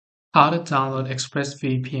How to download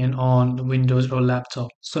ExpressVPN on Windows or laptop.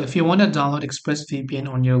 So if you want to download ExpressVPN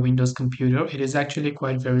on your Windows computer, it is actually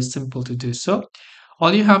quite very simple to do so.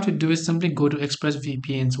 All you have to do is simply go to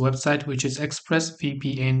ExpressVPN's website, which is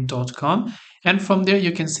expressvpn.com. And from there,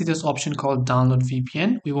 you can see this option called Download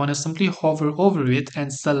VPN. We want to simply hover over it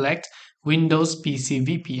and select Windows PC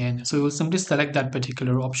VPN. So we'll simply select that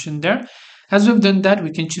particular option there. As we've done that,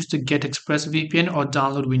 we can choose to get ExpressVPN or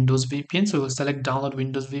download Windows VPN. So we'll select download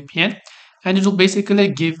Windows VPN and it will basically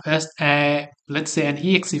give us a, let's say, an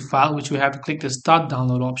exe file, which we have to click the start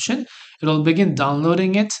download option. It will begin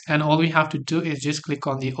downloading it, and all we have to do is just click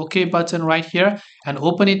on the OK button right here and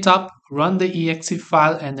open it up, run the exe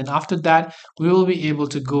file, and then after that we will be able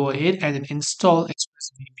to go ahead and then install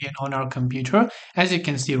ExpressVPN on our computer, as you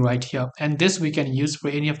can see right here. And this we can use for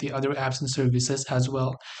any of the other apps and services as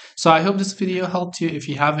well. So I hope this video helped you. If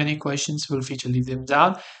you have any questions, feel free to leave them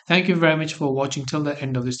down. Thank you very much for watching till the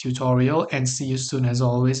end of this tutorial, and see you soon as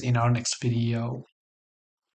always in our next video.